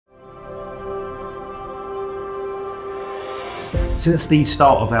Since the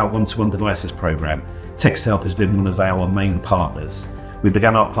start of our one-to-one devices programme, Texthelp has been one of our main partners. We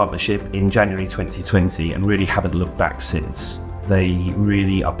began our partnership in January 2020 and really haven't looked back since. They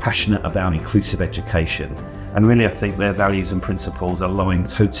really are passionate about inclusive education, and really I think their values and principles align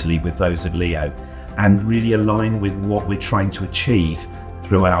totally with those at Leo and really align with what we're trying to achieve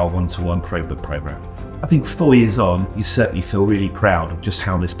through our one-to-one programme. I think 4 years on, you certainly feel really proud of just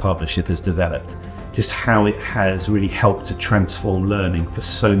how this partnership has developed, just how it has really helped to transform learning for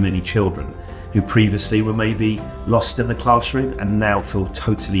so many children who previously were maybe lost in the classroom and now feel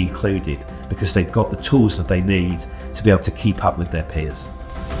totally included because they've got the tools that they need to be able to keep up with their peers.